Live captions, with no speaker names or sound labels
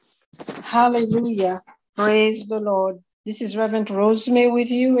Hallelujah. Praise the Lord. This is Reverend Rosemary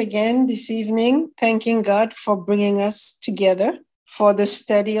with you again this evening, thanking God for bringing us together for the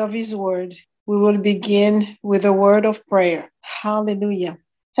study of His Word. We will begin with a word of prayer. Hallelujah.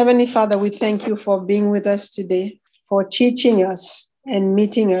 Heavenly Father, we thank you for being with us today, for teaching us and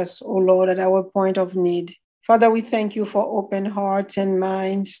meeting us, O Lord, at our point of need. Father, we thank you for open hearts and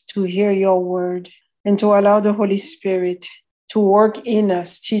minds to hear your word and to allow the Holy Spirit to work in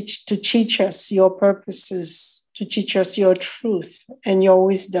us, to teach us your purposes, to teach us your truth and your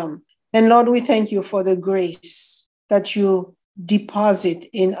wisdom. And Lord, we thank you for the grace that you deposit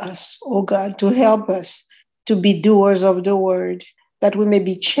in us, oh God, to help us to be doers of the word, that we may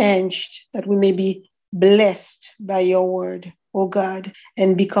be changed, that we may be blessed by your word, oh God,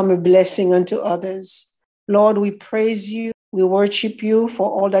 and become a blessing unto others. Lord, we praise you, we worship you for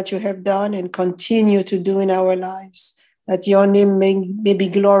all that you have done and continue to do in our lives, that your name may be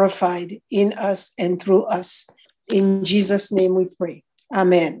glorified in us and through us. In Jesus' name we pray.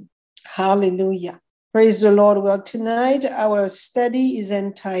 Amen. Hallelujah. Praise the Lord. Well, tonight our study is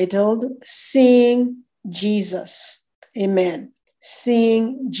entitled Seeing Jesus. Amen.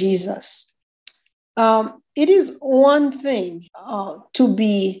 Seeing Jesus. It is one thing to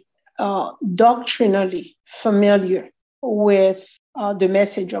be doctrinally familiar with the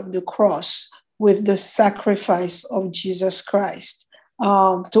message of the cross, with the sacrifice of Jesus Christ,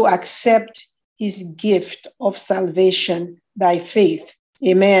 to accept his gift of salvation by faith.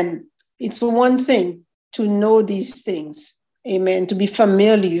 Amen. It's one thing to know these things, amen, to be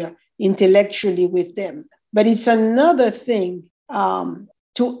familiar intellectually with them. But it's another thing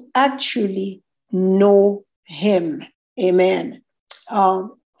to actually know him. Amen.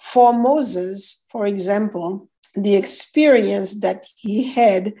 For Moses, for example, the experience that he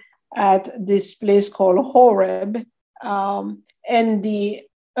had at this place called Horeb, and the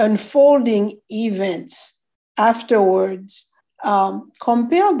unfolding events afterwards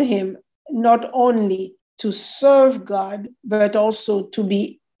compelled him not only to serve God, but also to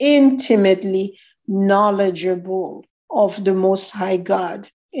be intimately knowledgeable of the Most High God.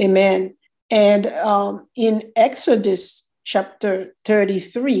 Amen. And in Exodus chapter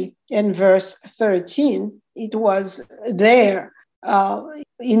 33 and verse 13, it was there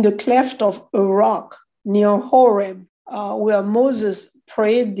in the cleft of a rock near Horeb, where Moses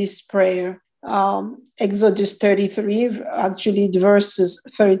prayed this prayer. Exodus 33, actually verses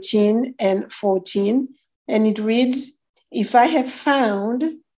 13 and 14. And it reads, "If I have found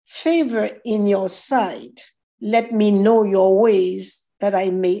favor in your sight, let me know your ways that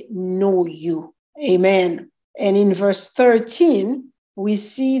I may know you." Amen. And in verse 13, we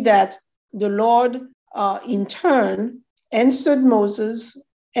see that the Lord in turn answered Moses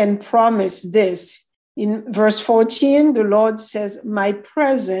and promised this. In verse 14, the Lord says, "My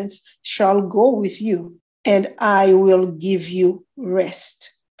presence shall go with you, and I will give you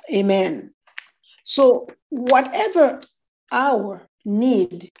rest." Amen. So whatever our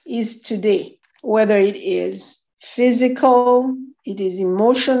need is today, whether it is physical, it is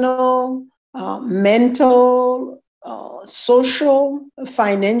emotional, mental, social,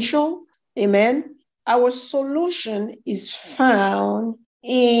 financial, amen, our solution is found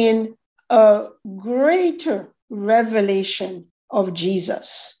in a greater revelation of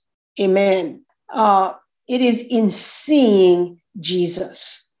Jesus. Amen. It is in seeing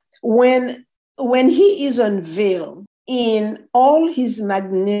Jesus. When he is unveiled in all his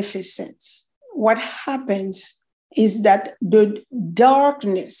magnificence, what happens is that the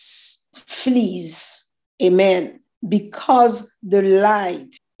darkness flees. Amen. Because the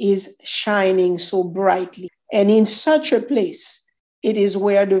light is shining so brightly. And in such a place, it is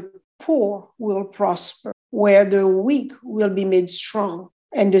where the poor will prosper, where the weak will be made strong,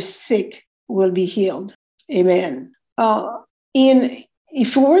 and the sick will be healed. Amen.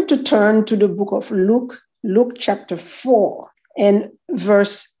 If we were to turn to the book of Luke chapter 4 and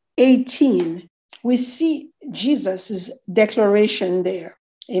verse 18, we see Jesus' declaration there,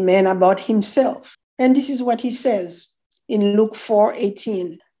 amen, about himself. And this is what he says in Luke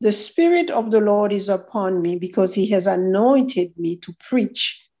 4:18. "The Spirit of the Lord is upon me, because he has anointed me to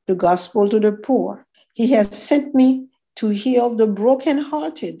preach the gospel to the poor. He has sent me to heal the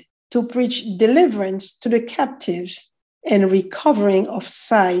brokenhearted, to preach deliverance to the captives and recovering of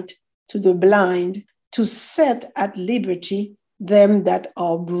sight to the blind, to set at liberty them that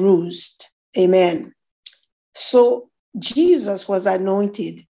are bruised." Amen. So Jesus was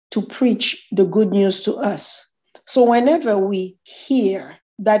anointed to preach the good news to us. So whenever we hear,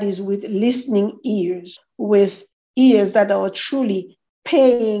 that is with listening ears, with ears that are truly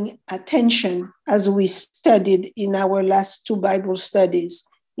paying attention, as we studied in our last two Bible studies,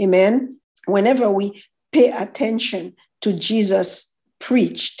 amen, whenever we pay attention to Jesus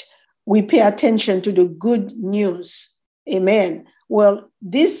preached, we pay attention to the good news. Amen. Well,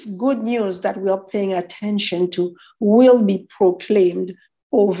 this good news that we are paying attention to will be proclaimed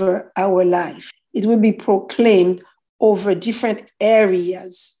over our life. It will be proclaimed over different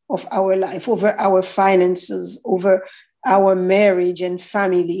areas of our life, over our finances, over our marriage and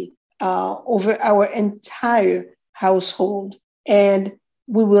family, over our entire household, and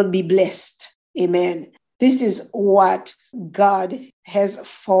we will be blessed. Amen. This is what God has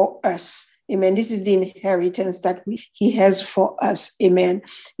for us. Amen. This is the inheritance that he has for us. Amen.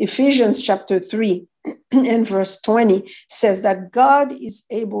 Ephesians chapter 3 and verse 20 says that God is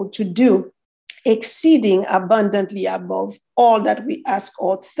able to do exceeding abundantly above all that we ask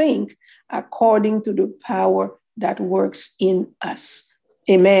or think, according to the power that works in us.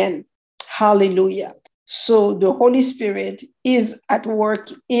 Amen. Hallelujah. So the Holy Spirit is at work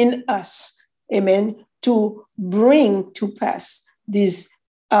in us. Amen. To bring to pass these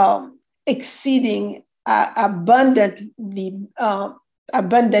exceeding abundant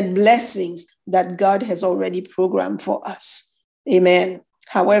blessings that God has already programmed for us. Amen.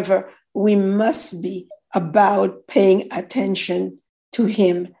 However, we must be about paying attention to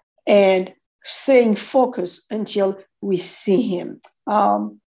him and staying focused until we see him.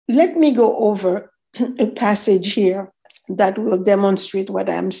 Let me go over a passage here that will demonstrate what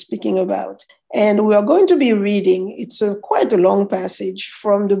I'm speaking about. And we are going to be reading, it's quite a long passage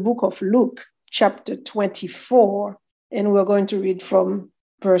from the book of Luke, chapter 24. And we're going to read from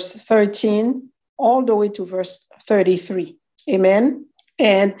verse 13 all the way to verse 33. Amen.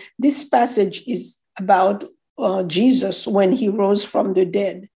 And this passage is about Jesus when he rose from the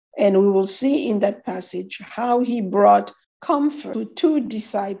dead. And we will see in that passage how he brought comfort to two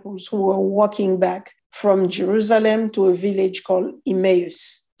disciples who were walking back from Jerusalem to a village called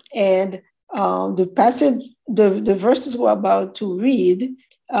Emmaus. And the passage, the verses we're about to read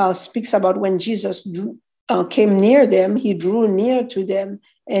speaks about when Jesus came near them, he drew near to them,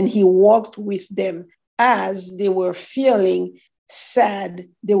 and he walked with them as they were feeling sad,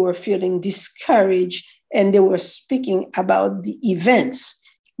 they were feeling discouraged, and they were speaking about the events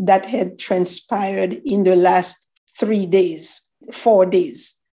that had transpired in the last 4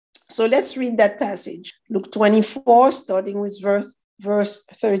 days. So let's read that passage. Luke 24, starting with verse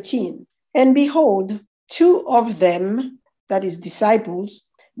 13. And behold, two of them, that is disciples,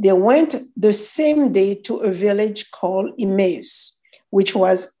 they went the same day to a village called Emmaus, which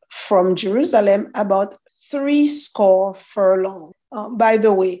was from Jerusalem about 80 furlongs. By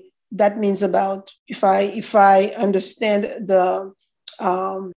the way, that means about, if I understand the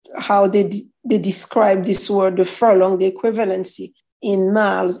how they describe this word, the furlong, the equivalency in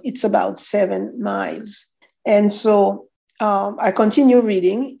miles, it's about 7 miles. And so I continue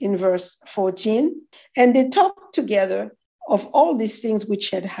reading in verse 14. And they talked together of all these things which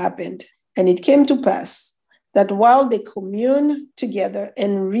had happened. And it came to pass that while they communed together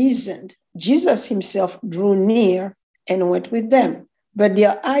and reasoned, Jesus himself drew near and went with them. But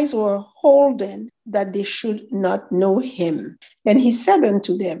their eyes were holden that they should not know him. And he said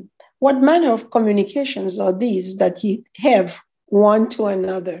unto them, what manner of communications are these that ye have one to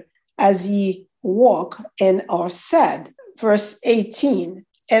another as ye walk and are sad? Verse 18,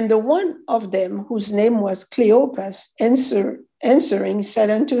 and the one of them whose name was Cleopas answering said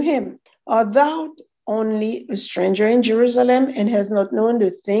unto him, art thou only a stranger in Jerusalem and has not known the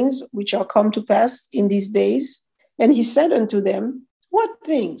things which are come to pass in these days? And he said unto them, what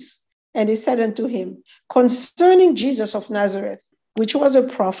things? And they said unto him, concerning Jesus of Nazareth, which was a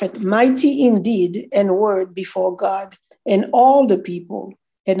prophet, mighty in deed and word before God and all the people,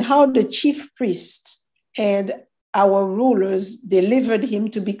 and how the chief priests and our rulers delivered him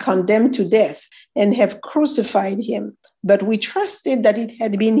to be condemned to death and have crucified him. But we trusted that it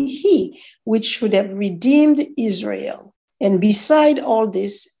had been he which should have redeemed Israel. And beside all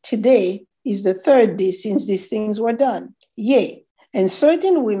this, today is the 3rd day since these things were done. Yea, and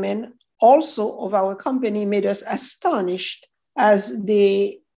certain women also of our company made us astonished, as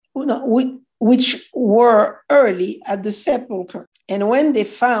they, which were early at the sepulchre. And when they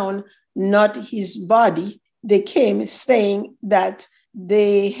found not his body, they came saying that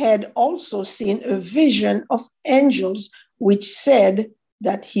they had also seen a vision of angels which said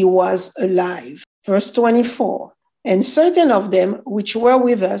that he was alive. Verse 24, and certain of them which were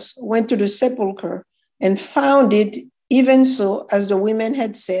with us went to the sepulchre and found it even so as the women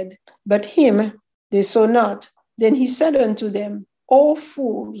had said, but him they saw not. Then he said unto them, O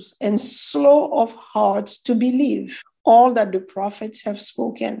fools, and slow of heart to believe all that the prophets have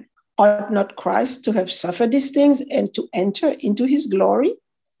spoken. Ought not Christ to have suffered these things and to enter into his glory?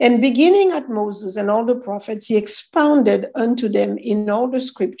 And beginning at Moses and all the prophets, he expounded unto them in all the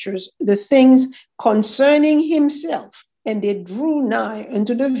scriptures the things concerning himself. And they drew nigh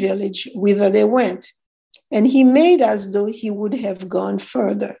unto the village whither they went. And he made as though he would have gone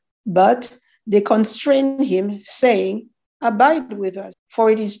further. But they constrained him, saying, Abide with us, for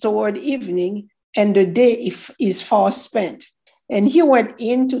it is toward evening, and the day is far spent. And he went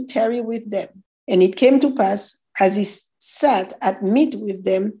in to tarry with them. And it came to pass, as he sat at meat with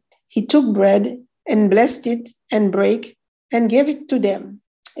them, he took bread and blessed it and brake and gave it to them.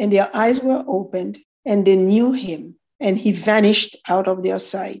 And their eyes were opened, and they knew him, and he vanished out of their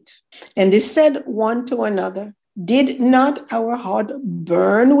sight. And they said one to another, Did not our heart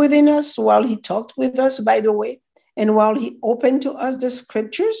burn within us while he talked with us by the way, and while he opened to us the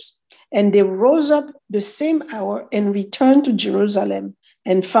scriptures? And they rose up the same hour and returned to Jerusalem,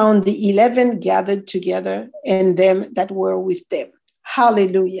 and found the 11 gathered together, and them that were with them.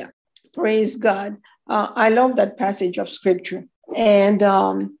 Hallelujah. Praise God. I love that passage of scripture. And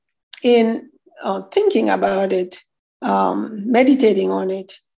in thinking about it, meditating on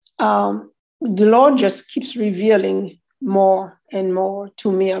it, the Lord just keeps revealing more and more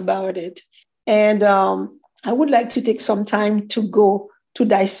to me about it. And I would like to take some time to go to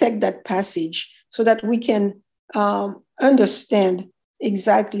dissect that passage so that we can understand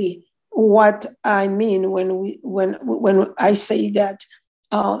exactly what I mean when I say that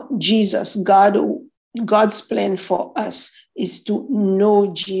Jesus, God's plan for us is to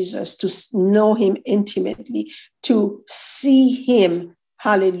know Jesus, to know him intimately, to see him.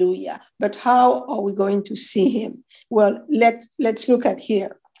 Hallelujah. But how are we going to see him? Well, let's look at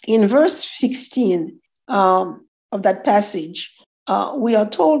here. In verse 16 of that passage, we are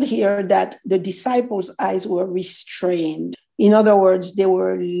told here that the disciples' eyes were restrained. In other words, they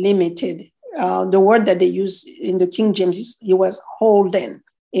were limited. The word that they use in the King James is he was holden.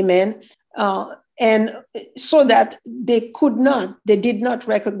 Amen. And so that they did not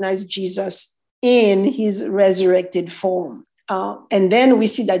recognize Jesus in his resurrected form. And then we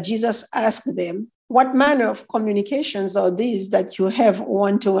see that Jesus asked them, What manner of communications are these that you have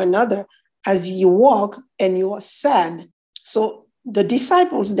one to another as you walk and you are sad? So the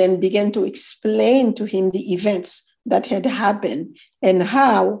disciples then began to explain to him the events that had happened and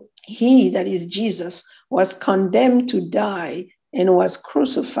how he, that is Jesus, was condemned to die and was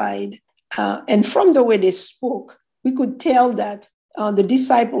crucified. And from the way they spoke, we could tell that the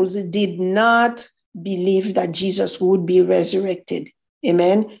disciples did not believe that Jesus would be resurrected.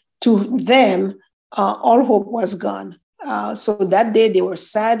 Amen. To them, all hope was gone. So that day they were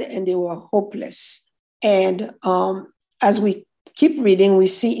sad and they were hopeless. And as we keep reading, we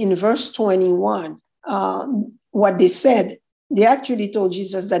see in verse 21 what they said. They actually told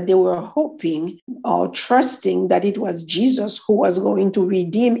Jesus that they were hoping or trusting that it was Jesus who was going to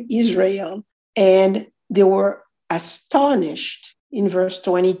redeem Israel. And they were astonished in verse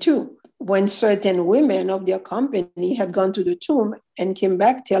 22 when certain women of their company had gone to the tomb and came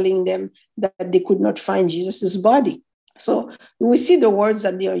back telling them that they could not find Jesus's body. So we see the words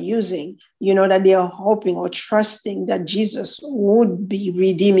that they are using, that they are hoping or trusting that Jesus would be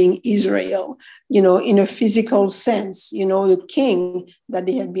redeeming Israel, in a physical sense, the king that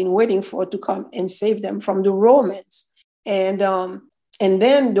they had been waiting for to come and save them from the Romans. And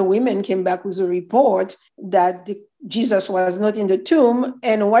then the women came back with a report that Jesus was not in the tomb.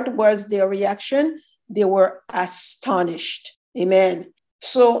 And what was their reaction? They were astonished. Amen.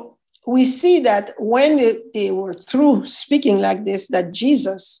 So we see that when they were through speaking like this, that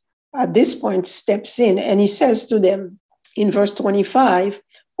Jesus at this point steps in and he says to them in verse 25,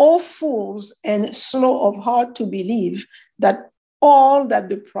 O fools and slow of heart to believe that all that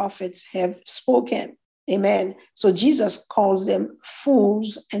the prophets have spoken. Amen. So Jesus calls them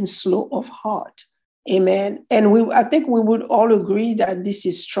fools and slow of heart. Amen. And I think we would all agree that this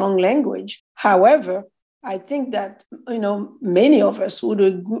is strong language. However, I think that, many of us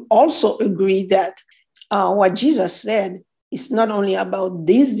would also agree that what Jesus said is not only about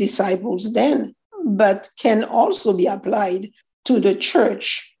these disciples then, but can also be applied to the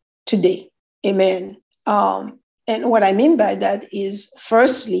church today. Amen. And what I mean by that is,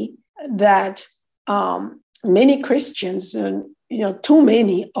 firstly, that many Christians, too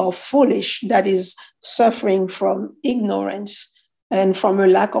many are foolish, that is suffering from ignorance and from a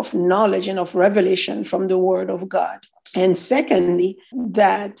lack of knowledge and of revelation from the word of God. And secondly,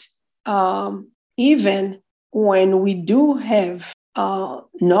 that even when we do have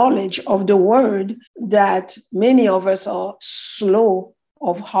knowledge of the word, that many of us are slow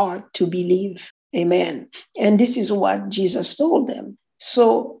of heart to believe. Amen. And this is what Jesus told them.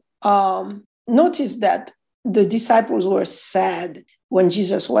 So notice that the disciples were sad when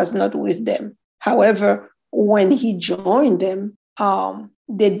Jesus was not with them. However, when he joined them,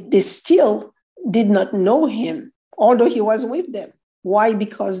 they still did not know him, although he was with them. Why?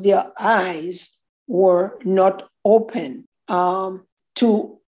 Because their eyes were not open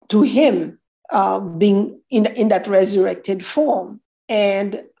to him being in that resurrected form.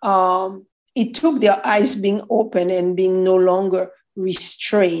 And it took their eyes being open and being no longer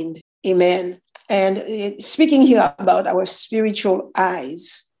restrained. Amen. And speaking here about our spiritual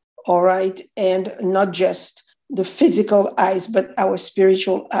eyes, all right, and not just the physical eyes, but our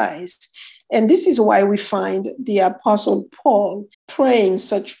spiritual eyes. And this is why we find the Apostle Paul praying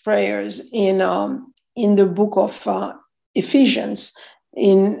such prayers in the book of Ephesians.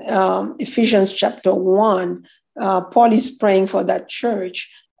 In Ephesians chapter 1, Paul is praying for that church.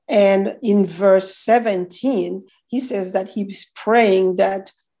 And in verse 17, he says that he's praying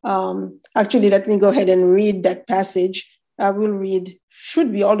that, actually, let me go ahead and read that passage. I will read,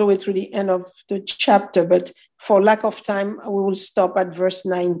 should be all the way through the end of the chapter, but for lack of time, we will stop at verse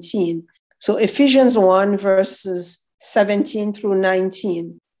 19. So Ephesians 1, verses 17 through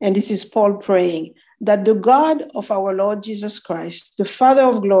 19. And this is Paul praying, that the God of our Lord Jesus Christ, the Father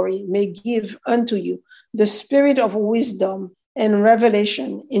of glory, may give unto you the spirit of wisdom and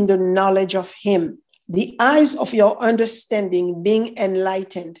revelation in the knowledge of him, the eyes of your understanding being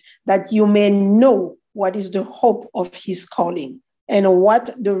enlightened, that you may know what is the hope of his calling, and what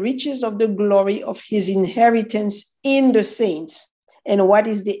the riches of the glory of his inheritance in the saints, and what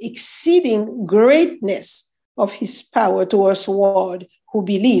is the exceeding greatness of his power to usward who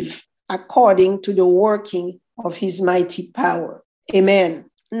believe, according to the working of his mighty power. Amen.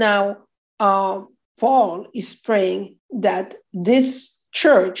 Now, Paul is praying that this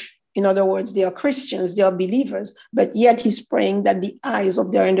church, in other words, they are Christians, they are believers, but yet he's praying that the eyes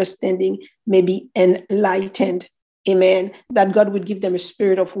of their understanding may be enlightened. Amen. That God would give them a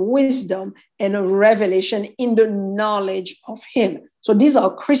spirit of wisdom and a revelation in the knowledge of him. So these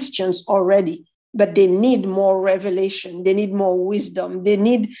are Christians already, but they need more revelation. They need more wisdom. They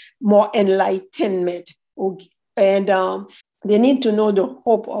need more enlightenment. And they need to know the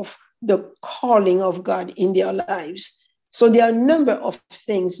hope of the calling of God in their lives. So there are a number of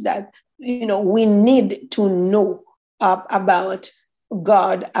things that, we need to know about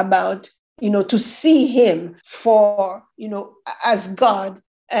God, about, to see him for, as God,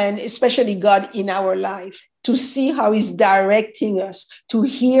 and especially God in our life, to see how he's directing us, to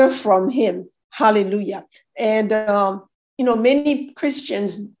hear from him. Hallelujah. And, many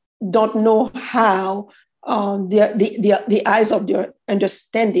Christians don't know how the eyes of their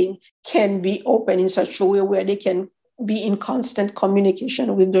understanding can be open in such a way where they can be in constant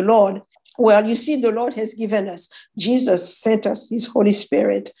communication with the Lord. Well, you see, the Lord has given us, Jesus sent us his Holy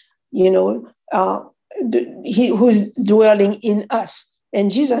Spirit, who's dwelling in us. And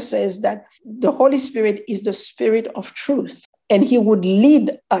Jesus says that the Holy Spirit is the Spirit of truth, and he would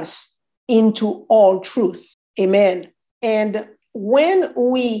lead us into all truth. Amen. And when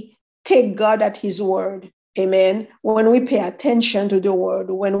we take God at his word, amen, when we pay attention to the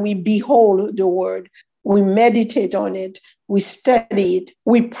word, when we behold the word, we meditate on it, we study it,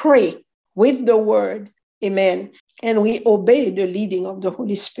 we pray with the word, amen, and we obey the leading of the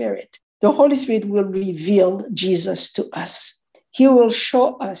Holy Spirit. The Holy Spirit will reveal Jesus to us. He will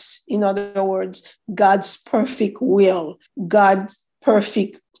show us, in other words, God's perfect will, God's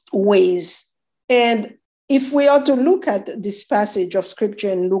perfect ways. And if we are to look at this passage of scripture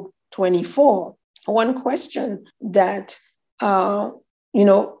in Luke 24, one question that,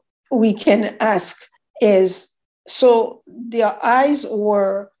 we can ask is, so their eyes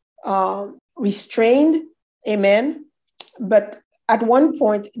were restrained, amen, but at one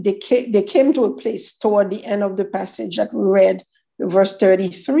point they came to a place toward the end of the passage that we read, verse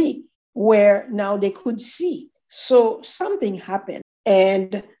 33, where now they could see. So something happened.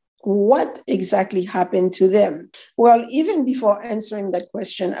 And what exactly happened to them? Well, even before answering that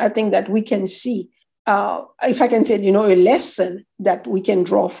question, I think that we can see, if I can say, a lesson that we can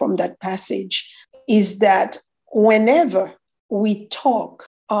draw from that passage is that whenever we talk,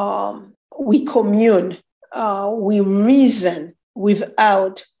 we commune, we reason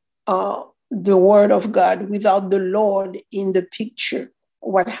without the word of God, without the Lord in the picture,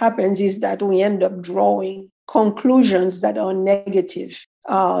 what happens is that we end up drawing conclusions that are negative,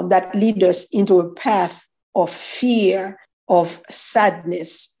 that lead us into a path of fear, of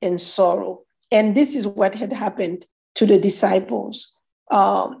sadness and sorrow. And this is what had happened to the disciples.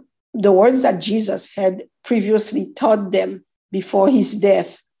 The words that Jesus had previously taught them before his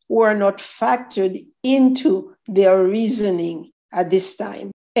death were not factored into their reasoning at this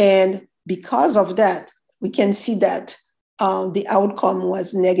time. And because of that, we can see that the outcome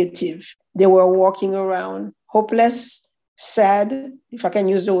was negative. They were walking around hopeless, sad, if I can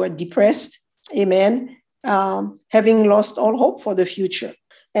use the word depressed, amen, having lost all hope for the future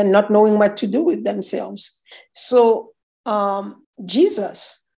and not knowing what to do with themselves. So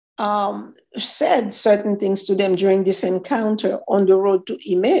Jesus said certain things to them during this encounter on the road to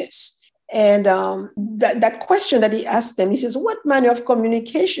Emmaus. And that question that he asked them, he says, what manner of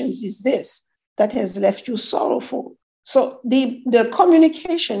communications is this that has left you sorrowful? So the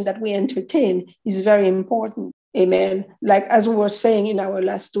communication that we entertain is very important. Amen. Like as we were saying in our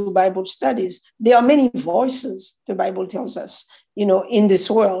last 2 Bible studies, there are many voices, the Bible tells us, in this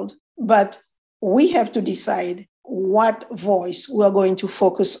world, but we have to decide what voice we're going to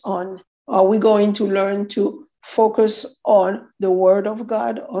focus on. Are we going to learn to focus on the word of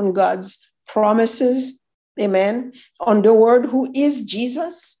God, on God's promises, amen, on the word who is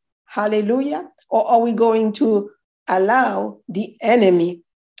Jesus, hallelujah? Or are we going to allow the enemy,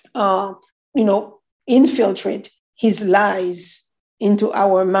 infiltrate his lies into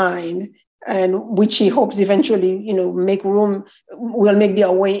our mind, and which he hopes eventually, will make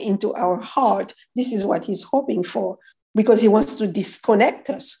their way into our heart? This is what he's hoping for, because he wants to disconnect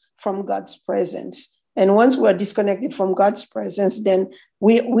us from God's presence. And once we're disconnected from God's presence, then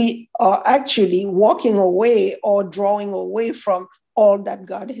we are actually walking away or drawing away from all that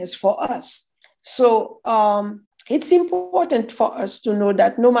God has for us. So it's important for us to know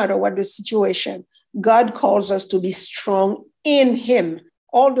that no matter what the situation, God calls us to be strong in him.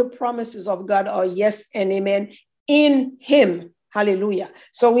 All the promises of God are yes and amen in him. Hallelujah.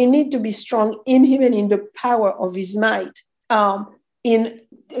 So we need to be strong in him and in the power of his might. In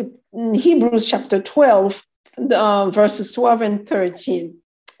Hebrews chapter 12, verses 12 and 13.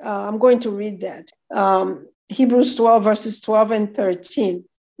 I'm going to read that. Hebrews 12, verses 12 and 13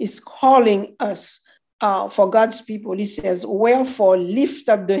 is calling us for God's people. He says, wherefore lift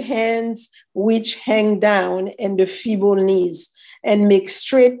up the hands which hang down and the feeble knees, and make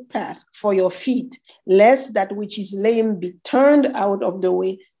straight path for your feet, lest that which is lame be turned out of the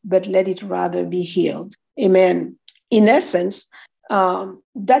way, but let it rather be healed. Amen. In essence,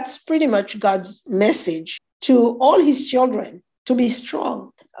 that's pretty much God's message to all his children, to be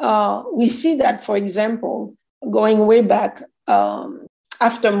strong. We see that, for example, going way back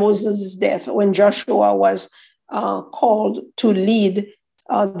after Moses' death, when Joshua was called to lead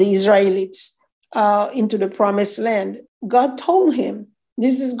the Israelites into the promised land, God told him,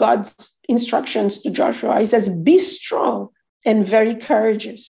 this is God's instructions to Joshua. He says, be strong and very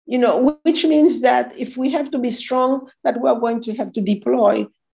courageous. Which means that if we have to be strong, that we're going to have to deploy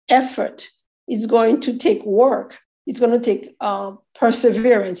effort. It's going to take work. It's going to take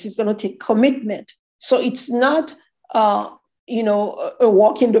perseverance. It's going to take commitment. So it's not, a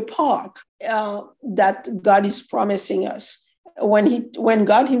walk in the park that God is promising us. When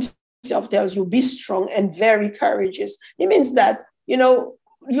God himself tells you, be strong and very courageous, it means that,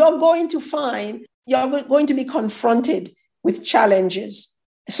 you're going to be confronted with challenges.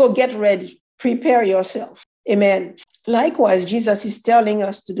 So get ready, prepare yourself. Amen. Likewise, Jesus is telling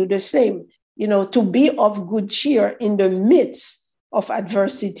us to do the same, to be of good cheer in the midst of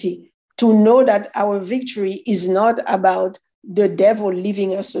adversity, to know that our victory is not about the devil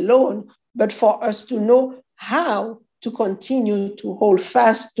leaving us alone, but for us to know how to continue to hold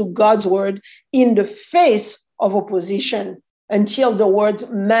fast to God's word in the face of opposition until the words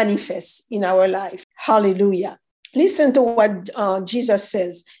manifest in our life. Hallelujah. Listen to what Jesus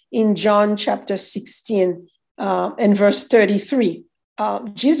says in John chapter 16 and verse 33.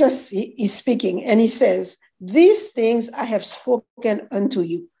 Jesus is speaking and he says, these things I have spoken unto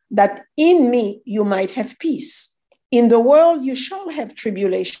you, that in me you might have peace. In the world you shall have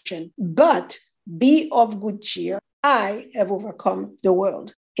tribulation, but be of good cheer. I have overcome the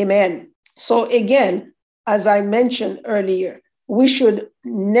world. Amen. So again, as I mentioned earlier, we should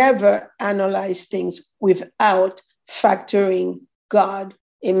never analyze things without factoring God.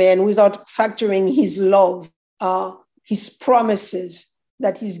 Amen. Without factoring his love, his promises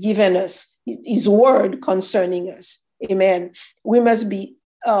that he's given us, his word concerning us. Amen. We must be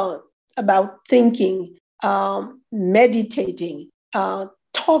about thinking, meditating,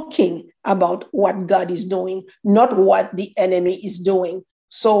 talking about what God is doing, not what the enemy is doing.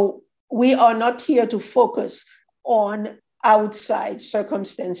 So we are not here to focus on outside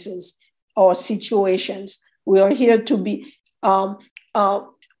circumstances or situations. We are here to be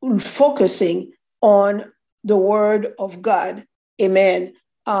focusing on the word of God. Amen.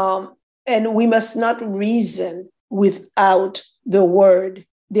 And we must not reason without the word.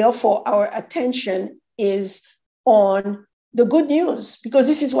 Therefore, our attention is on the good news, because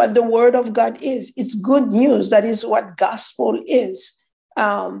this is what the word of God is. It's good news. That is what gospel is.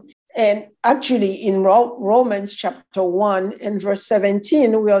 And actually in Romans chapter 1 and verse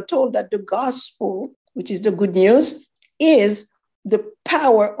 17, we are told that the gospel, which is the good news, is the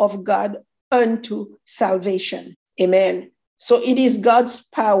power of God unto salvation. Amen. So it is God's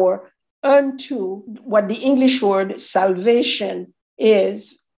power unto, what the English word salvation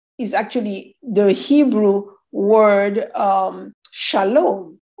is actually the Hebrew word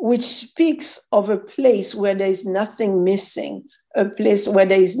shalom, which speaks of a place where there is nothing missing, a place where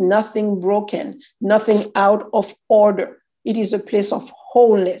there is nothing broken, nothing out of order. It is a place of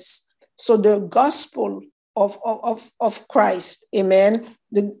wholeness. So the gospel of Christ, amen,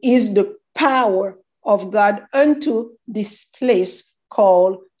 is the power of God unto this place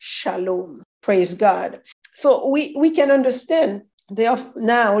called shalom. Praise God. So we can understand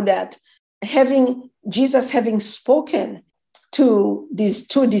now that Jesus having spoken to these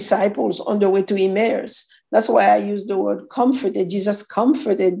two disciples on the way to Emmaus, that's why I use the word comforted. Jesus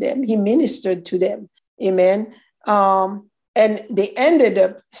comforted them. He ministered to them. Amen. And they ended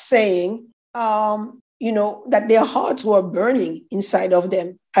up saying, that their hearts were burning inside of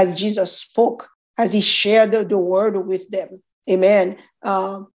them as Jesus spoke, as he shared the word with them. Amen.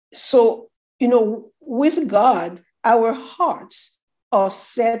 So, with God, our hearts are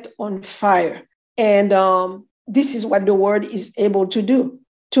set on fire. And this is what the word is able to do,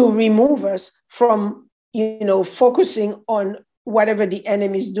 to remove us from, focusing on whatever the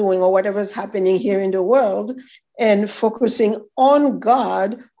enemy is doing or whatever's happening here in the world, and focusing on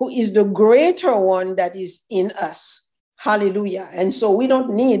God, who is the greater one that is in us. Hallelujah. And so we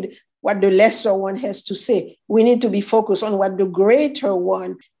don't need what the lesser one has to say. We need to be focused on what the greater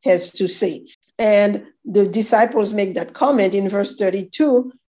one has to say. And the disciples make that comment in verse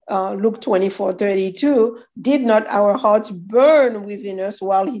 32, Luke 24:32, did not our hearts burn within us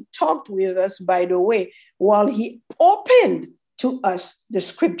while he talked with us by the way, while he opened to us the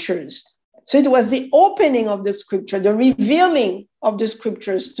scriptures. So it was the opening of the scripture, the revealing of the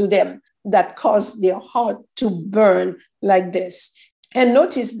scriptures to them that caused their heart to burn like this. And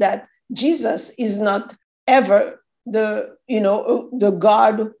notice that Jesus is not ever the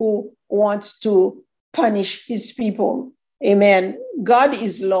God who wants to punish his people. Amen. God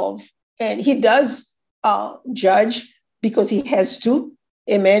is love, and he does judge because he has to.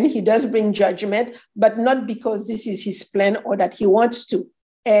 Amen. He does bring judgment, but not because this is his plan or that he wants to.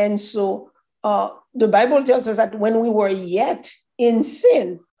 And so the Bible tells us that when we were yet in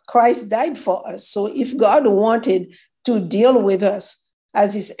sin, Christ died for us. So if God wanted to deal with us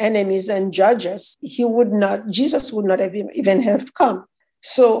as his enemies and judge us, Jesus would not have even have come.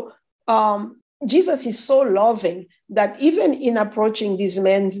 So Jesus is so loving that even in approaching these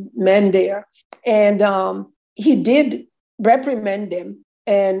men there, and he did reprimand them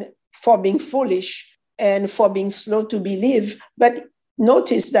and for being foolish and for being slow to believe. But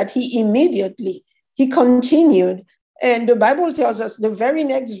notice that he continued. And the Bible tells us the very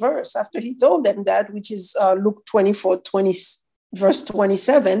next verse after he told them that, which is Luke 24:20, verse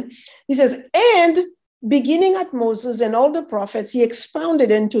 27, he says, and beginning at Moses and all the prophets, he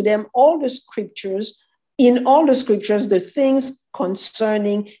expounded unto them in all the scriptures, the things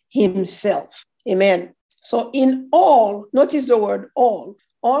concerning himself. Amen. So in all, notice the word all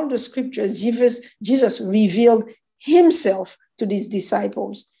the scriptures, Jesus revealed himself to these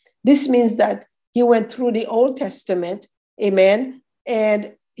disciples. This means that he went through the Old Testament, amen,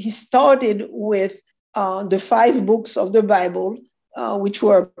 and he started with the 5 books of the Bible, which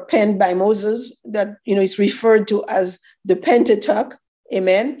were penned by Moses, that is referred to as the Pentateuch,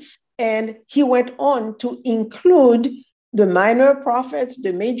 amen. And he went on to include the minor prophets,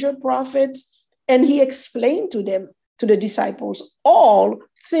 the major prophets, and he explained to them, to the disciples, all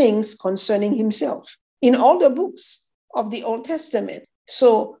things concerning himself in all the books of the Old Testament.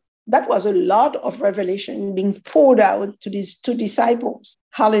 So that was a lot of revelation being poured out to these 2 disciples.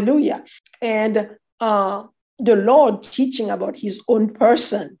 Hallelujah. And the Lord teaching about his own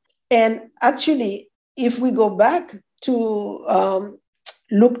person. And actually, if we go back to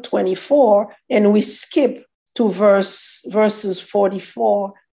Luke 24 and we skip to verses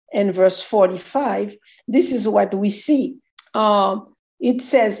 44 and verse 45, this is what we see. It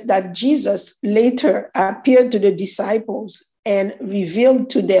says that Jesus later appeared to the disciples and revealed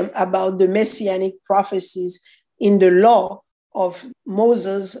to them about the messianic prophecies in the law of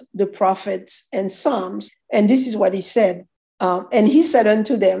Moses, the prophets, and Psalms. And this is what he said. And he said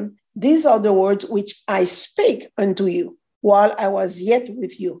unto them, these are the words which I spake unto you while I was yet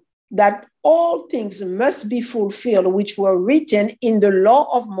with you, that all things must be fulfilled, which were written in the law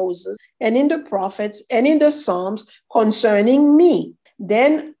of Moses and in the prophets and in the Psalms concerning me.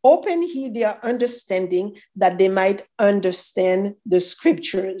 Then open he their understanding that they might understand the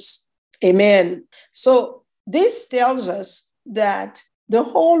scriptures. Amen. So this tells us that the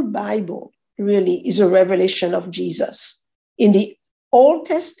whole Bible really is a revelation of Jesus. In the Old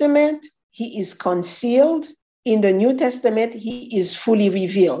Testament, he is concealed. In the New Testament, he is fully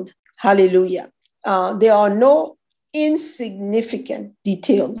revealed. Hallelujah. There are no insignificant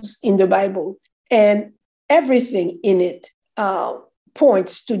details in the Bible, and everything in it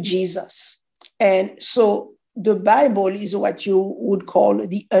points to Jesus. And so the Bible is what you would call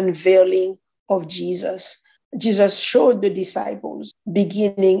the unveiling of Jesus. Jesus showed the disciples,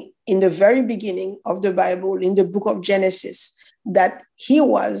 beginning in the very beginning of the Bible, in the book of Genesis, that he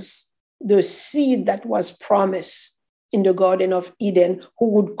was the seed that was promised in the Garden of Eden,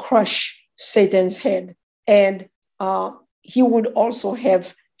 who would crush Satan's head. And he would also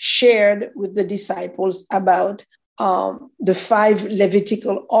have shared with the disciples about the 5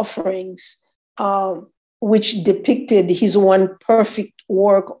 Levitical offerings, which depicted his one perfect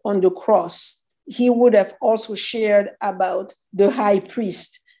work on the cross. He would have also shared about the high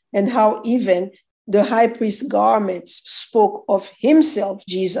priest and how even the high priest's garments spoke of himself,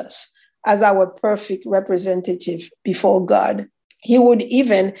 Jesus, as our perfect representative before God. He would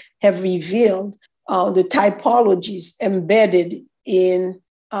even have revealed the typologies embedded in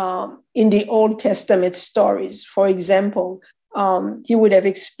the Old Testament stories. For example, he would have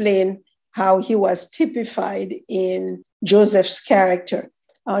explained how he was typified in Joseph's character.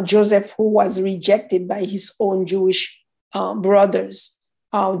 Joseph, who was rejected by his own Jewish brothers.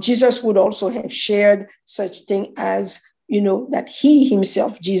 Jesus would also have shared such thing as, that he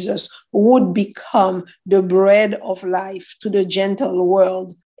himself, Jesus, would become the bread of life to the Gentile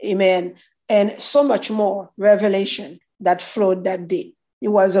world. Amen. And so much more revelation that flowed that day. It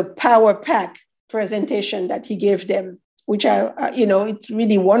was a power-packed presentation that he gave them, which it's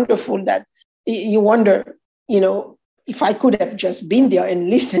really wonderful that you wonder, if I could have just been there and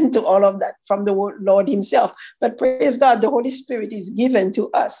listened to all of that from the Lord himself. But praise God, the Holy Spirit is given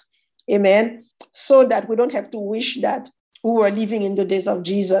to us. Amen. So that we don't have to wish that we were living in the days of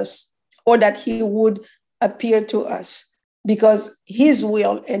Jesus or that he would appear to us, because his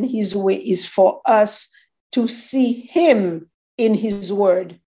will and his way is for us to see him in his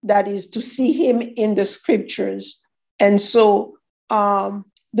word. That is, to see him in the scriptures. And so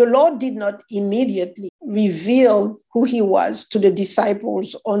the Lord did not immediately reveal who he was to the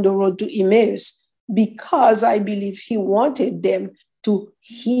disciples on the road to Emmaus, because I believe he wanted them to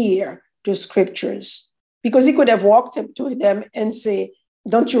hear the scriptures. Because he could have walked up to them and say,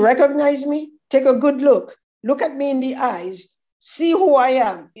 don't you recognize me? Take a good look. Look at me in the eyes. See who I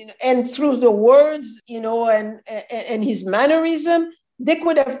am. And through the words, and his mannerism, they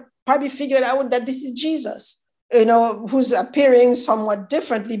could have probably figured out that this is Jesus, who's appearing somewhat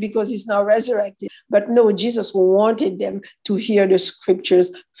differently because he's now resurrected. But no, Jesus wanted them to hear the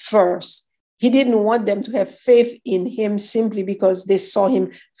scriptures first. He didn't want them to have faith in him simply because they saw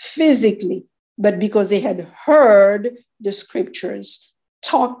him physically, but because they had heard the scriptures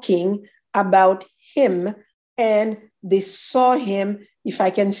talking about him, and they saw him, if I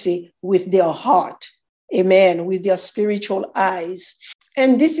can say, with their heart. Amen. With their spiritual eyes.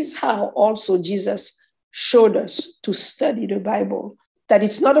 And this is how also Jesus showed us to study the Bible, that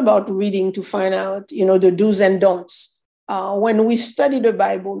it's not about reading to find out, the do's and don'ts. When we study the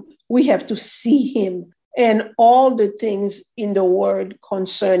Bible, we have to see him and all the things in the word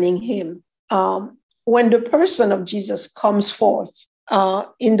concerning him. When the person of Jesus comes forth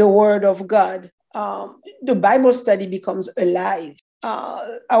in the word of God, the Bible study becomes alive.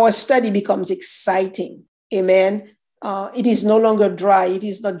 Our study becomes exciting. Amen. It is no longer dry. It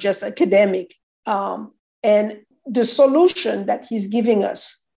is not just academic. And the solution that he's giving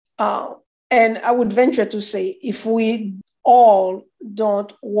us, and I would venture to say, if we all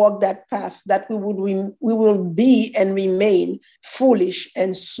don't walk that path, that we will be and remain foolish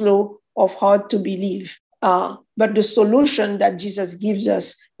and slow of heart to believe. But the solution that Jesus gives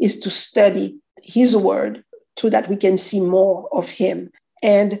us is to study his word so that we can see more of him.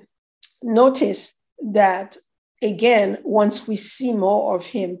 And notice that, again, once we see more of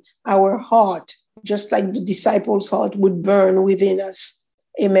him, our heart, just like the disciples' heart, would burn within us.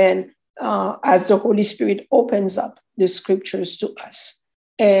 Amen. As the Holy Spirit opens up the scriptures to us.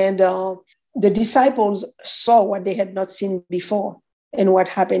 And the disciples saw what they had not seen before. And what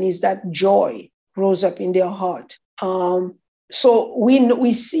happened is that joy rose up in their heart. So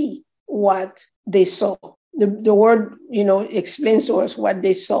we see what they saw. The word, explains to us what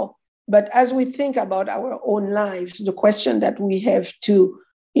they saw. But as we think about our own lives, the question that we have to,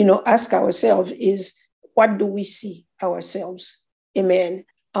 ask ourselves is, what do we see ourselves? Amen.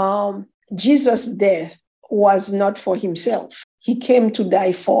 Jesus' death was not for himself. He came to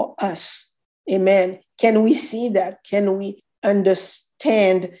die for us. Amen. Can we see that? Can we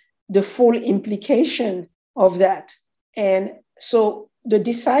understand the full implication of that? And so the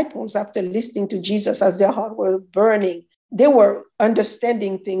disciples, after listening to Jesus as their heart were burning, they were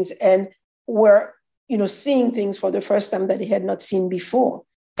understanding things and were, seeing things for the first time that they had not seen before.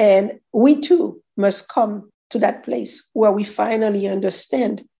 And we too must come to that place where we finally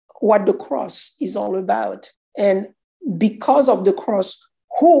understand what the cross is all about. And because of the cross,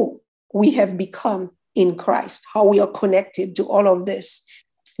 who we have become in Christ, how we are connected to all of this.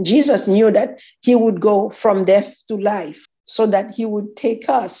 Jesus knew that he would go from death to life so that he would take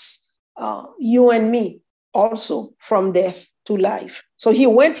us, you and me, also from death to life. So he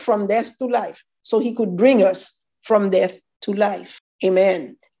went from death to life so he could bring us from death to life.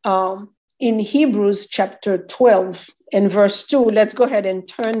 Amen. In Hebrews chapter 12 and verse 2, let's go ahead and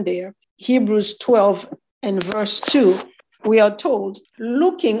turn there. Hebrews 12 and verse 2, we are told,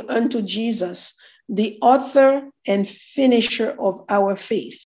 looking unto Jesus, the author and finisher of our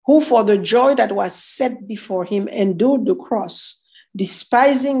faith, who for the joy that was set before him endured the cross,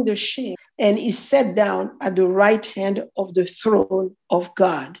 despising the shame, and is set down at the right hand of the throne of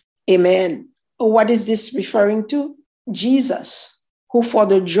God. Amen. What is this referring to? Jesus, who for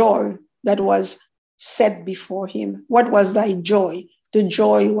the joy that was set before him. What was thy joy? The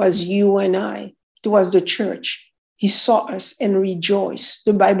joy was you and I. It was the church. He saw us and rejoiced.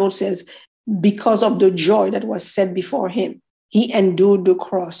 The Bible says, because of the joy that was set before him, he endured the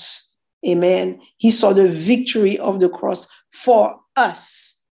cross. Amen. He saw the victory of the cross for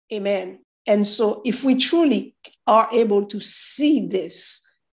us. Amen. And so if we truly are able to see this,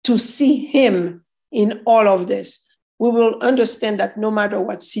 to see him in all of this, we will understand that no matter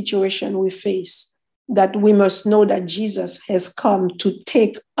what situation we face, that we must know that Jesus has come to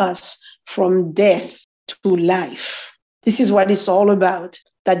take us from death to life. This is what it's all about,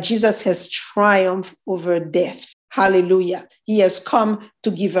 that Jesus has triumphed over death. Hallelujah. He has come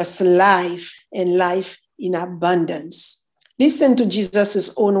to give us life and life in abundance. Listen to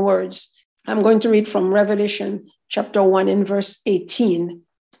Jesus' own words. I'm going to read from Revelation chapter 1 and verse 18.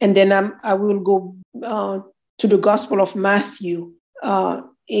 And then I will go to the Gospel of Matthew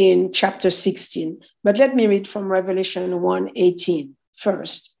in chapter 16. But let me read from Revelation 1:18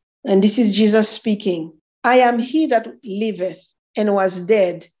 first. And this is Jesus speaking. I am he that liveth and was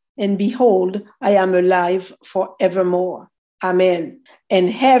dead, and behold, I am alive forevermore. Amen. And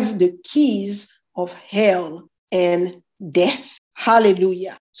have the keys of hell and death.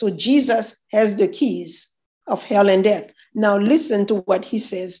 Hallelujah. So Jesus has the keys of hell and death. Now listen to what he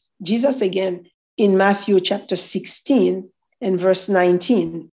says. Jesus again in Matthew chapter 16 and verse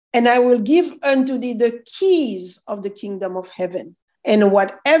 19. And I will give unto thee the keys of the kingdom of heaven. And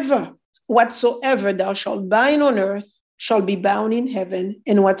whatsoever thou shalt bind on earth shall be bound in heaven,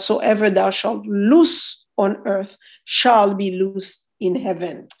 and whatsoever thou shalt loose on earth shall be loosed in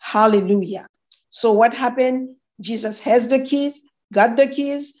heaven. Hallelujah. So what happened? Jesus has the keys, got the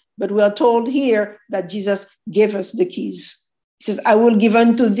keys, but we are told here that Jesus gave us the keys. He says, I will give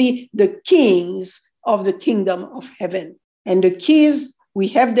unto thee the keys of the kingdom of heaven. And the keys, we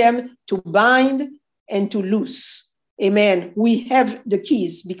have them to bind and to loose. Amen. We have the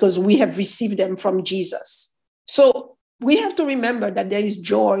keys because we have received them from Jesus. So we have to remember that there is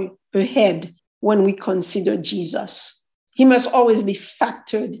joy ahead when we consider Jesus. He must always be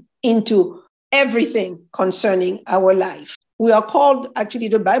factored into everything concerning our life. We are called, actually,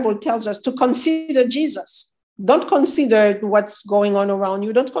 the Bible tells us to consider Jesus. Don't consider what's going on around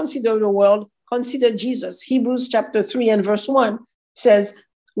you. Don't consider the world. Consider Jesus. Hebrews chapter 3 and verse 1 says,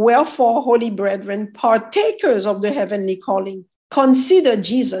 wherefore, holy brethren, partakers of the heavenly calling, consider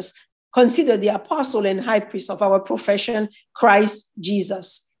Jesus, consider the apostle and high priest of our profession, Christ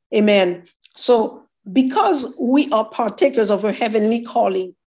Jesus. Amen. So because we are partakers of a heavenly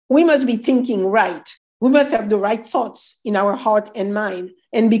calling, we must be thinking right. We must have the right thoughts in our heart and mind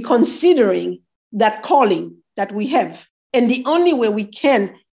and be considering that calling that we have. And the only way we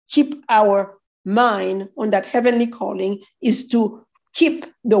can keep our mind on that heavenly calling is to keep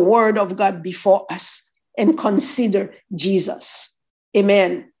the word of God before us and consider Jesus.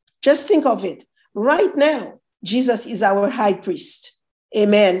 Amen. Just think of it. Right now, Jesus is our high priest.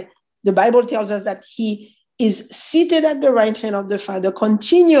 Amen. The Bible tells us that he is seated at the right hand of the Father,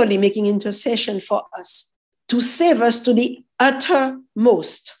 continually making intercession for us to save us to the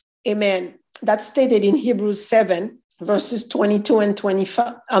uttermost. Amen. That's stated in Hebrews 7, verses 22 and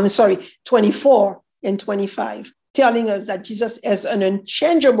 25. 24 and 25, telling us that Jesus has an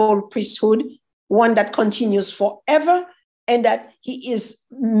unchangeable priesthood, one that continues forever, and that he is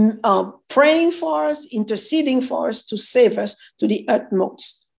praying for us, interceding for us to save us to the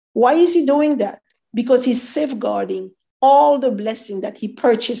utmost. Why is he doing that? Because he's safeguarding all the blessing that he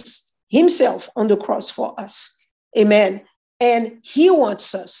purchased himself on the cross for us. Amen. And he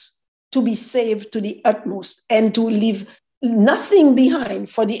wants us to be saved to the utmost and to leave nothing behind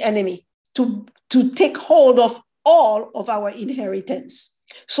for the enemy to take hold of all of our inheritance.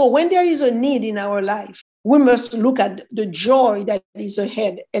 So when there is a need in our life, we must look at the joy that is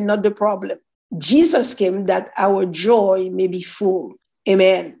ahead and not the problem. Jesus came that our joy may be full.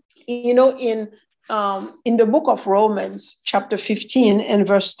 Amen. You know, in the book of Romans, chapter 15 and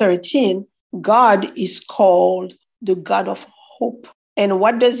verse 13, God is called the God of hope. And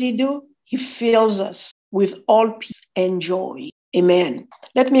what does he do? He fills us with all peace and joy. Amen.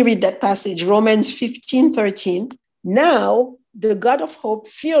 Let me read that passage, Romans 15:13. Now, the God of hope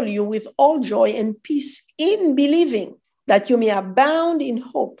fill you with all joy and peace in believing, that you may abound in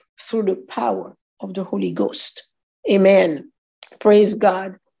hope through the power of the Holy Ghost. Amen. Praise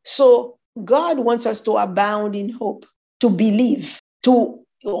God. So God wants us to abound in hope, to believe, to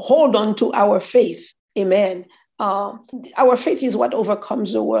hold on to our faith. Amen. Our faith is what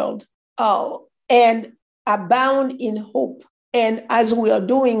overcomes the world. And abound in hope. And as we are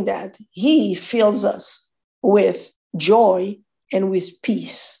doing that, he fills us with joy and with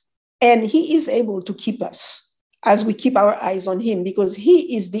peace. And he is able to keep us as we keep our eyes on him, because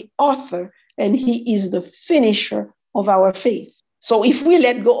he is the author and he is the finisher of our faith. So if we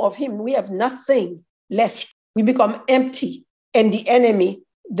let go of him, we have nothing left. We become empty, and the enemy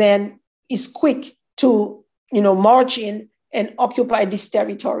then is quick to, march in and occupy this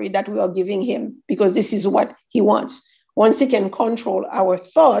territory that we are giving him, because this is what he wants. Once he can control our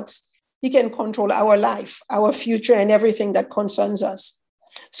thoughts, he can control our life, our future, and everything that concerns us.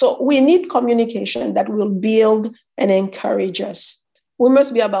 So we need communication that will build and encourage us. We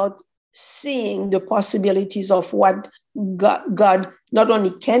must be about seeing the possibilities of what God not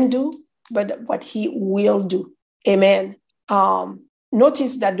only can do, but what he will do. Amen.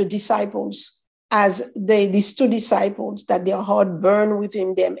 Notice that the disciples, as these two disciples, that their heart burned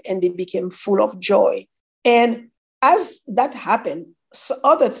within them and they became full of joy. And as that happened,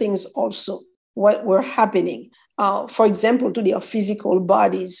 other things also were happening. For example, to their physical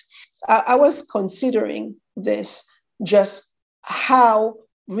bodies. I was considering this, just how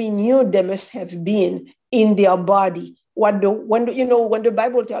renewed they must have been in their body. When the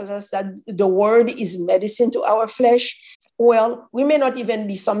Bible tells us that the word is medicine to our flesh, well, we may not even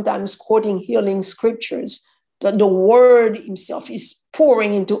be sometimes quoting healing scriptures, but the word himself is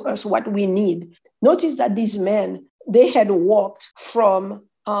pouring into us what we need. Notice that these men, they had walked from,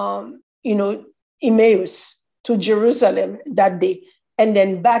 Emmaus to Jerusalem that day, and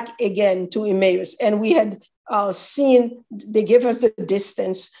then back again to Emmaus. And we had seen, they gave us the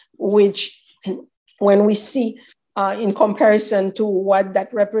distance, which when we see in comparison to what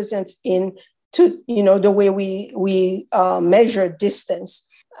that represents the way we measure distance,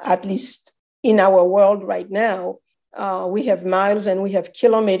 at least in our world right now, we have miles and we have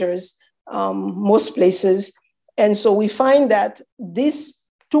kilometers, most places. And so we find that these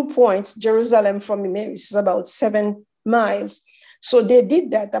 2 points, Jerusalem from Emmaus, is about 7 miles. So they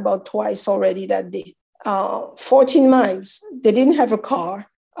did that about twice already that day. 14 miles. They didn't have a car.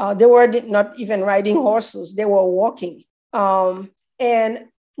 They were not even riding horses. They were walking. And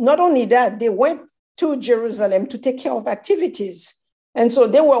not only that, they went to Jerusalem to take care of activities. And so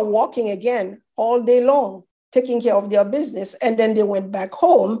they were walking again all day long, taking care of their business. And then they went back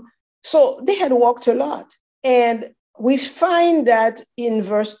home. So they had walked a lot. And we find that in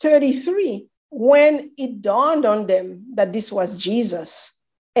verse 33, when it dawned on them that this was Jesus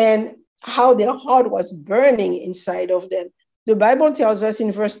and how their heart was burning inside of them, the Bible tells us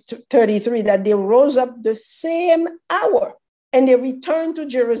in verse 33 that they rose up the same hour and they returned to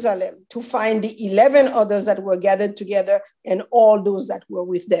Jerusalem to find the 11 others that were gathered together and all those that were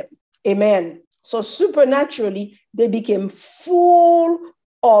with them. Amen. So supernaturally, they became full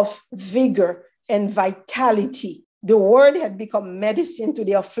of vigor and vitality. The word had become medicine to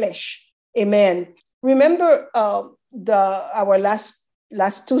their flesh. Amen. Remember our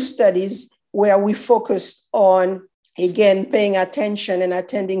last 2 studies where we focused on, again, paying attention and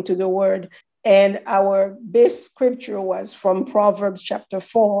attending to the word. And our base scripture was from Proverbs chapter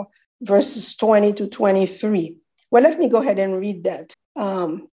 4, verses 20 to 23. Well, let me go ahead and read that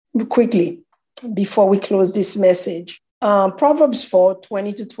quickly before we close this message. Proverbs 4,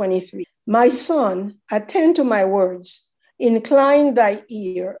 20 to 23. My son, attend to my words. Incline thy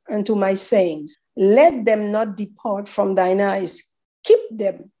ear unto my sayings. Let them not depart from thine eyes. Keep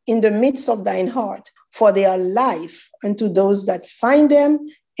them in the midst of thine heart, for they are life unto those that find them,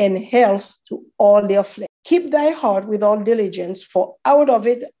 and health to all their flesh. Keep thy heart with all diligence, for out of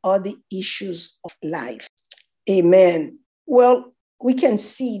it are the issues of life. Amen. Well, we can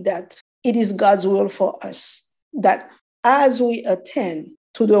see that it is God's will for us that as we attend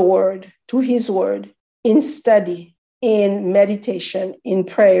to the word, to his word, in study, in meditation, in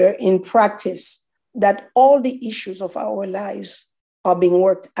prayer, in practice, that all the issues of our lives are being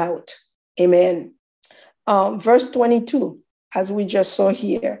worked out. Amen. Verse 22, as we just saw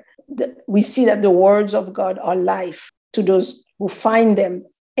here, we see that the words of God are life to those who find them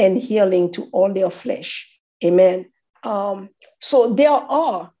and healing to all their flesh. Amen. So there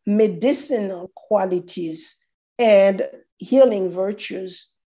are medicinal qualities and healing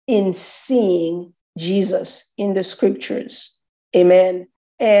virtues in seeing Jesus in the scriptures. Amen.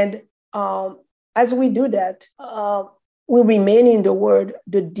 And as we do that, we remain in the word,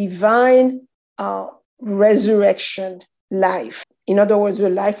 the divine resurrection life. In other words, the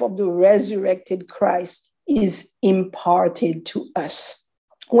life of the resurrected Christ is imparted to us.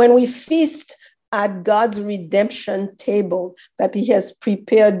 When we feast at God's redemption table that he has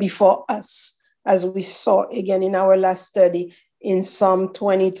prepared before us, as we saw again in our last study in Psalm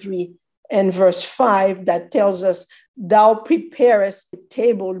 23 and verse 5, that tells us, thou preparest a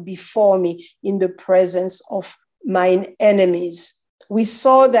table before me in the presence of mine enemies. We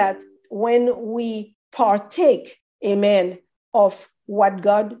saw that when we partake, amen, of what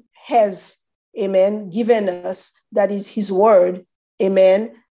God has, amen, given us, that is his word,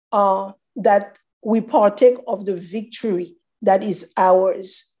 amen, that we partake of the victory that is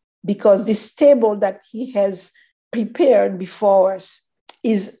ours, because this table that he has prepared before us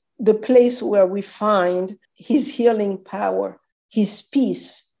is the place where we find his healing power, his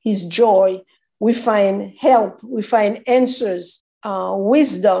peace, his joy. We find help, we find answers,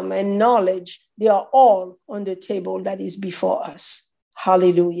 wisdom and knowledge. They are all on the table that is before us.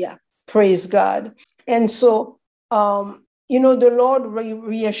 Hallelujah. Praise God. And so, the Lord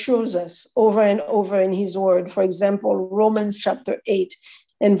reassures us over and over in his word. For example, Romans chapter 8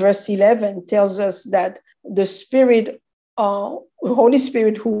 and verse 11 tells us that the Spirit, Holy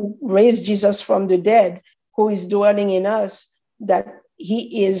Spirit who raised Jesus from the dead, who is dwelling in us, that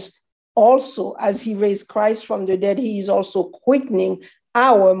he is also, as he raised Christ from the dead, he is also quickening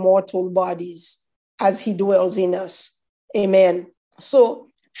our mortal bodies as he dwells in us. Amen. So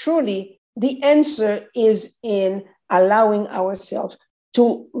truly, the answer is in allowing ourselves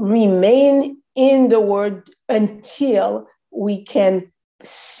to remain in the word until we can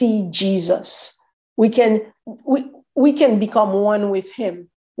see Jesus. We can become one with him,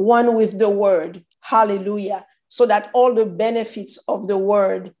 one with the word. Hallelujah. So that all the benefits of the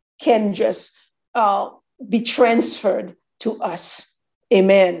word can just be transferred to us.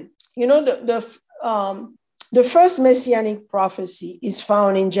 Amen. The first messianic prophecy is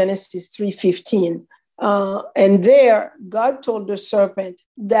found in Genesis 3:15. And there, God told the serpent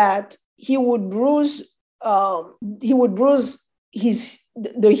that he would bruise the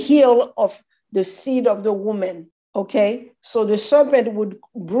heel of the seed of the woman. Okay, so the serpent would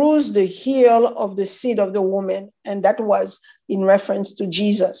bruise the heel of the seed of the woman, and that was in reference to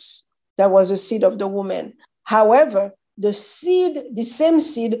Jesus. That was the seed of the woman. However, the same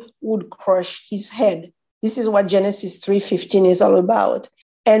seed would crush his head. This is what Genesis 3:15 is all about.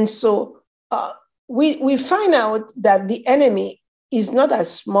 And so we find out that the enemy is not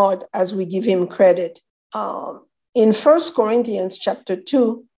as smart as we give him credit. In 1 Corinthians chapter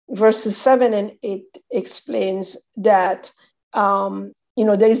 2, verses 7 and 8 explains that,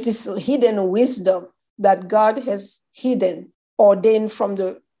 there is this hidden wisdom that God has ordained from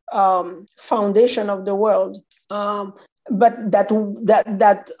the foundation of the world. But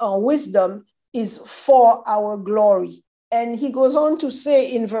that wisdom is for our glory. And he goes on to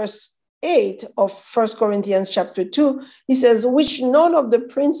say in verse 8 of 1 Corinthians chapter 2, he says, which none of the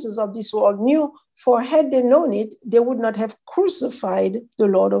princes of this world knew, for had they known it, they would not have crucified the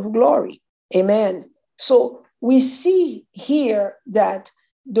Lord of glory. Amen. So we see here that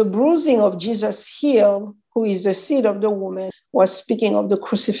the bruising of Jesus' heel, who is the seed of the woman, was speaking of the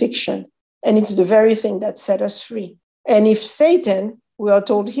crucifixion. And it's the very thing that set us free. And if Satan, we are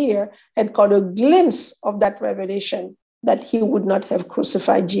told here, had caught a glimpse of that revelation, that he would not have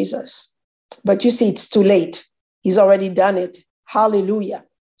crucified Jesus. But you see, it's too late. He's already done it. Hallelujah.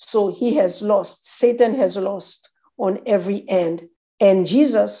 So he has lost. Satan has lost on every end. And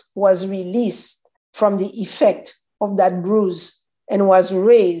Jesus was released from the effect of that bruise and was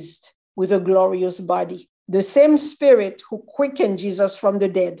raised with a glorious body. The same Spirit who quickened Jesus from the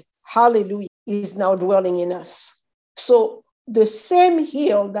dead, hallelujah, is now dwelling in us. So the same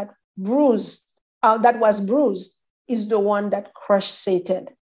heel that was bruised is the one that crushed Satan.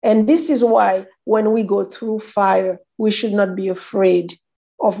 And this is why when we go through fire, we should not be afraid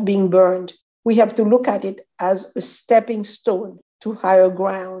of being burned. We have to look at it as a stepping stone to higher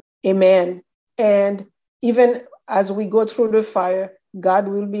ground. Amen. And even as we go through the fire, God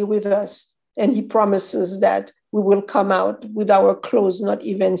will be with us. And he promises that we will come out with our clothes not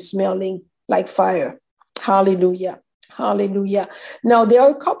even smelling like fire. Hallelujah. Hallelujah. Now, there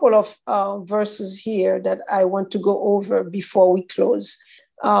are a couple of verses here that I want to go over before we close.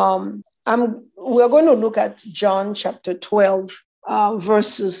 We're going to look at John chapter 12,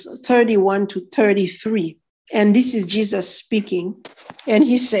 verses 31 to 33. And this is Jesus speaking. And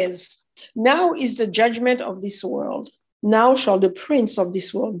he says, "Now is the judgment of this world. Now shall the prince of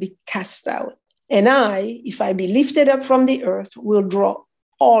this world be cast out. And I, if I be lifted up from the earth, will draw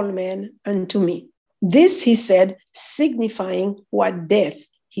all men unto me." This he said, signifying what death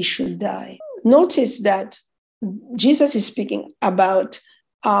he should die. Notice that Jesus is speaking about,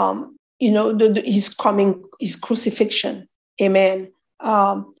 his coming, his crucifixion. Amen.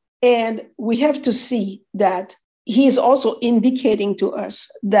 And we have to see that he is also indicating to us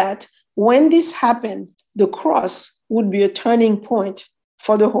that when this happened, the cross would be a turning point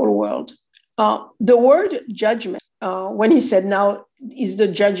for the whole world. The word judgment, when he said, "Now is the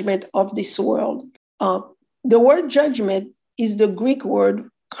judgment of this world," the word judgment is the Greek word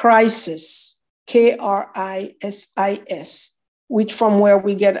crisis, Krisis, which from where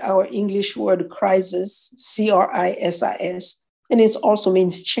we get our English word crisis, Crisis, and it also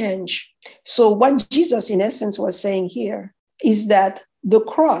means change. So what Jesus in essence was saying here is that the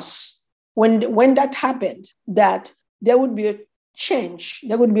cross, when that happened, that there would be a change,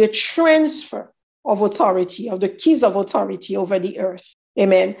 there would be a transfer of authority, of the keys of authority over the earth.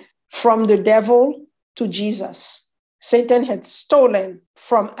 Amen. From the devil to Jesus. Satan had stolen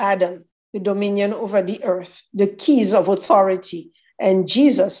from Adam the dominion over the earth, the keys of authority, and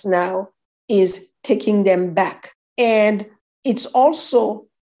Jesus now is taking them back. And it's also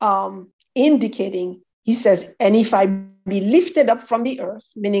indicating, he says, "And if I be lifted up from the earth,"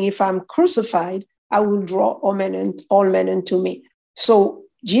 meaning if I'm crucified, "I will draw all men unto me." So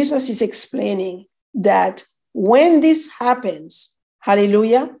Jesus is explaining that when this happens,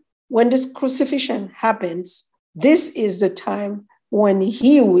 hallelujah, when this crucifixion happens, this is the time when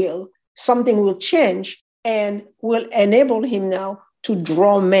something will change and will enable him now to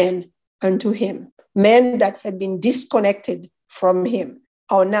draw men unto him. Men that had been disconnected from him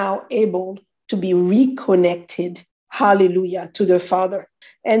are now able to be reconnected, hallelujah, to the Father.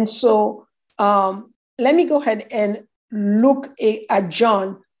 And so let me go ahead and look at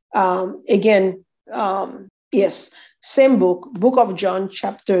John again. Yes, same book of John,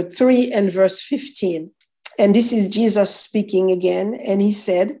 chapter 3 and verse 15. And this is Jesus speaking again. And he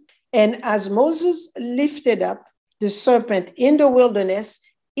said, "And as Moses lifted up the serpent in the wilderness,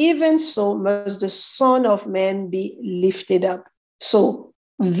 even so must the Son of Man be lifted up." So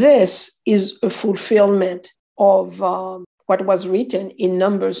this is a fulfillment of what was written in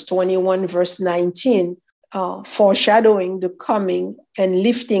Numbers 21, verse 19, foreshadowing the coming and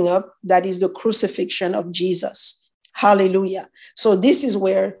lifting up, that is the crucifixion of Jesus. Hallelujah. So this is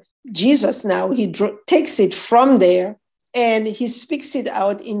where Jesus now, he takes it from there and he speaks it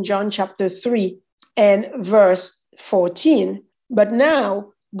out in John chapter 3 and verse 14. But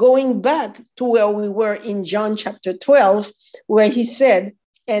now going back to where we were in John chapter 12, where he said,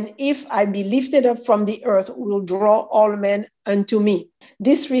 "And if I be lifted up from the earth, will draw all men unto me."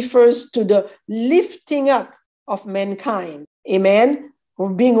 This refers to the lifting up of mankind. Amen. We're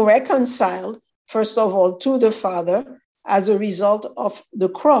being reconciled, first of all, to the Father as a result of the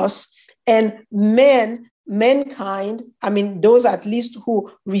cross. And mankind, those at least who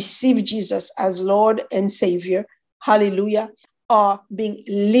receive Jesus as Lord and Savior, hallelujah, are being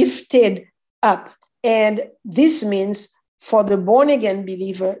lifted up. And this means for the born-again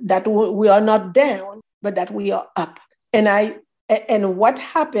believer that we are not down, but that we are up. And what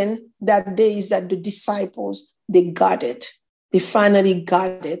happened that day is that the disciples, they got it. They finally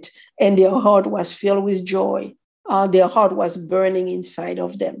got it. And their heart was filled with joy. Their heart was burning inside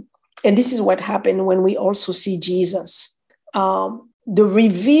of them. And this is what happened when we also see Jesus. The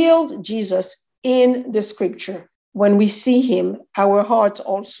revealed Jesus in the scripture. When we see him, our hearts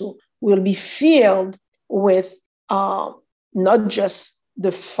also will be filled with not just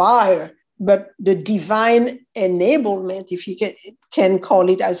the fire, but the divine enablement, if you can call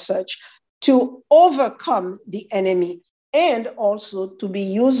it as such, to overcome the enemy. and also to be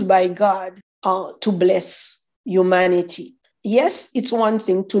used by God to bless humanity. Yes, it's one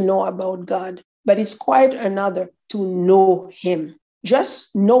thing to know about God, but it's quite another to know him.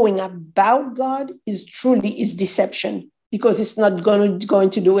 Just knowing about God is deception, because it's not going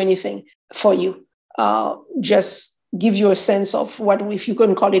to do anything for you. Just give you a sense of what, if you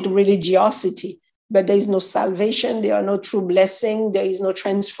can call it, religiosity, but there is no salvation, there are no true blessing, there is no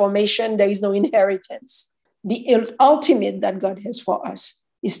transformation, there is no inheritance. The ultimate that God has for us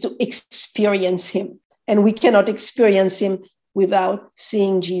is to experience him. And we cannot experience him without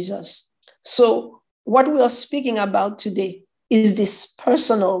seeing Jesus. So what we are speaking about today is this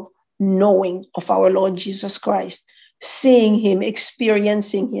personal knowing of our Lord Jesus Christ, seeing him,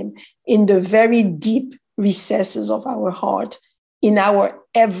 experiencing him in the very deep recesses of our heart, in our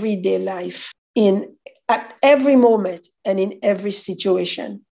everyday life, at every moment and in every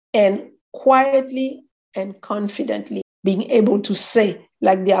situation, and quietly and confidently being able to say,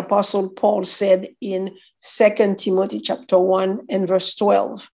 like the Apostle Paul said in 2 Timothy chapter 1 and verse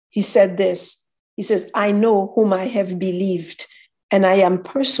 12, he said this. He says, I know whom I have believed, and I am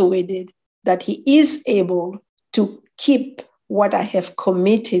persuaded that he is able to keep what I have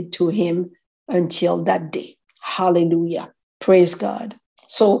committed to him until that day. Hallelujah. Praise God.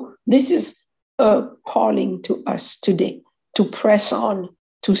 So this is a calling to us today to press on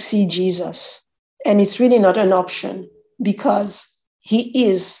to see Jesus. And it's really not an option, because he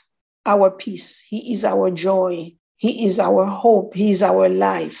is our peace. He is our joy. He is our hope. He is our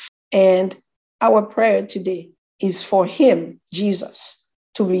life. And our prayer today is for him, Jesus,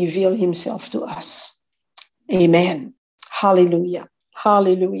 to reveal himself to us. Amen. Hallelujah.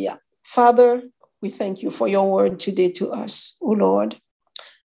 Hallelujah. Father, we thank you for your word today to us, O Lord.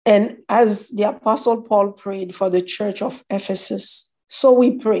 And as the Apostle Paul prayed for the church of Ephesus, so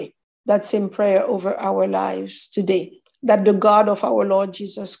we pray that same prayer over our lives today, that the God of our Lord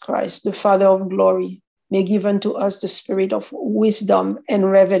Jesus Christ, the Father of glory, may give unto us the spirit of wisdom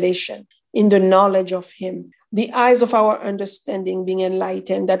and revelation in the knowledge of him, the eyes of our understanding being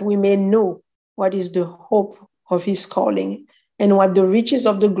enlightened, that we may know what is the hope of his calling, and what the riches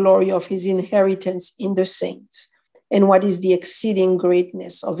of the glory of his inheritance in the saints, and what is the exceeding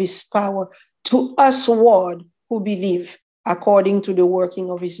greatness of his power to us, Lord, who believe, according to the working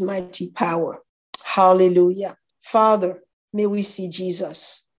of his mighty power. Hallelujah. Father, may we see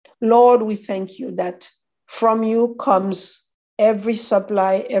Jesus. Lord, we thank you that from you comes every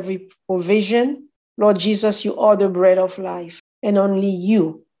supply, every provision. Lord Jesus, you are the bread of life, and only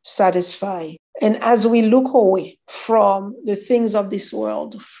you satisfy. And as we look away from the things of this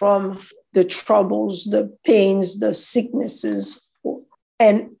world, from the troubles, the pains, the sicknesses,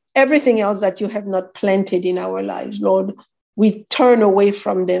 and everything else that you have not planted in our lives, Lord, we turn away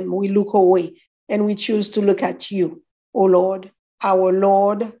from them. We look away, and we choose to look at you, O Lord,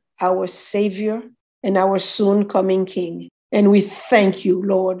 our Savior, and our soon coming King. And we thank you,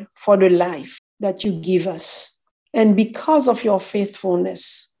 Lord, for the life that you give us. And because of your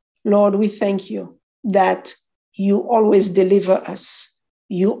faithfulness, Lord, we thank you that you always deliver us.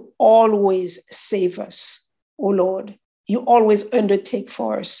 You always save us, O Lord. You always undertake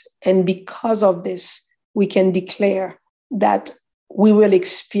for us. And because of this, we can declare that we will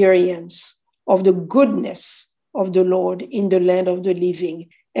experience of the goodness of the Lord in the land of the living.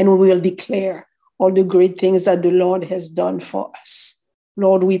 And we will declare all the great things that the Lord has done for us.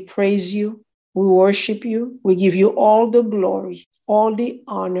 Lord, we praise you. We worship you. We give you all the glory, all the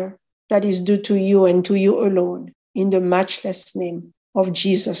honor that is due to you and to you alone, in the matchless name of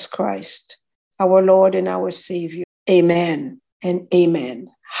Jesus Christ, our Lord and our Savior. Amen and amen.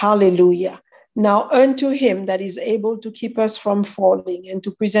 Hallelujah. Now unto him that is able to keep us from falling and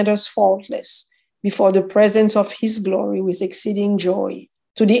to present us faultless before the presence of his glory with exceeding joy,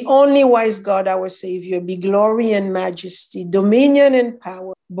 to the only wise God, our Savior, be glory and majesty, dominion and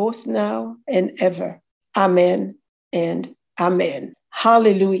power, both now and ever. Amen and amen.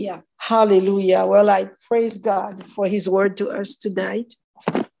 Hallelujah. Hallelujah. Well, I praise God for his word to us tonight.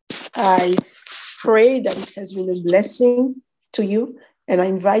 I pray that it has been a blessing to you, and I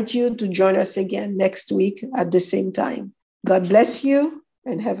invite you to join us again next week at the same time. God bless you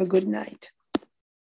and have a good night.